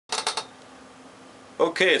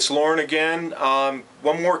Okay, it's Lauren again.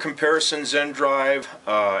 One more comparison, Zendrive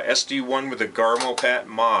SD-1 with a Garmopat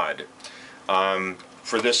mod.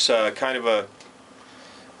 For this kind of a,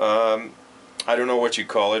 I don't know what you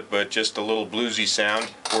call it, but just a little bluesy sound,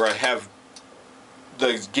 where I have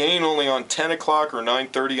the gain only on 10 o'clock or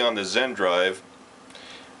 9:30 on the Zendrive,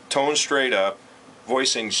 tone straight up,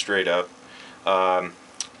 voicing straight up, and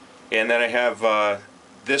then I have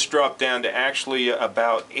this drop down to actually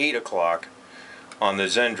about 8 o'clock on the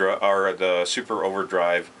Zendrive, or the Super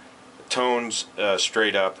Overdrive, tones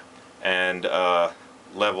straight up, and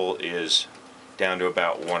level is down to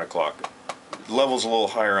about 1 o'clock. Level's a little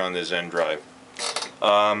higher on the Zendrive.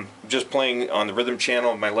 Just playing on the rhythm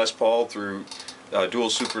channel of my Les Paul through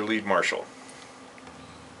dual super lead Marshall.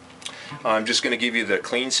 I'm just going to give you the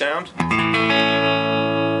clean sound.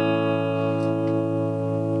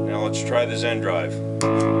 Now let's try the Zendrive.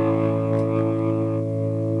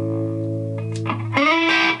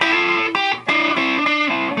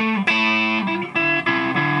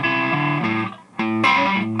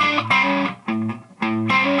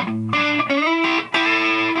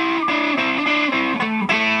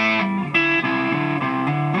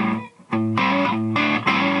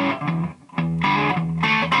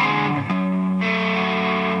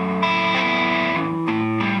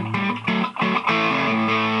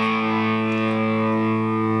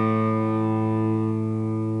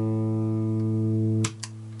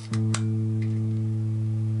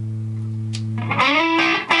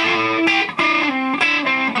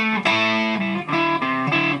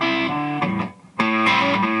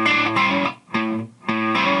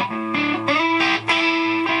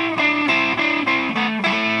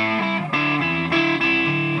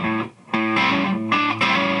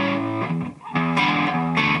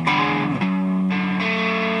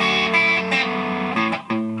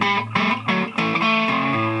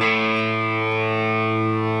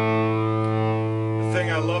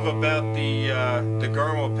 About the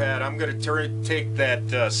Garmopat, I'm going to take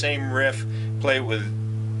that same riff, play it with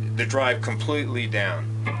the drive completely down.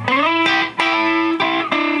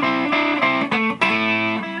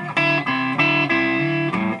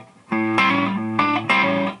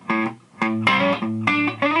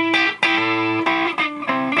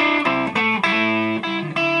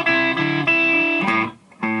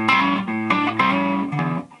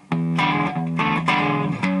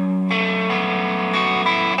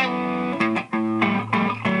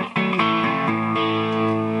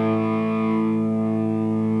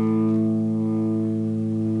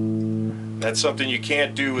 That's something you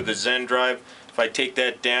can't do with the Zendrive. If I take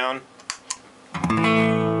that down,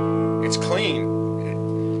 it's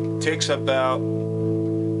clean. It takes about,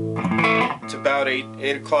 it's about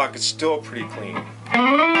 8 o'clock. It's still pretty clean.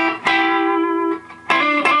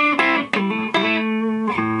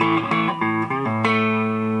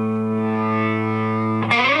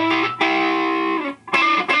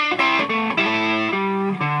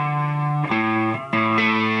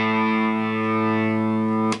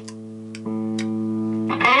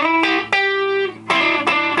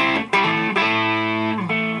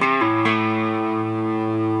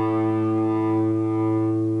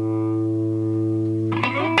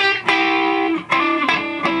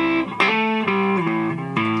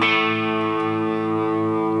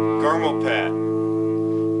 Garmopat.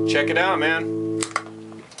 Check it out, man.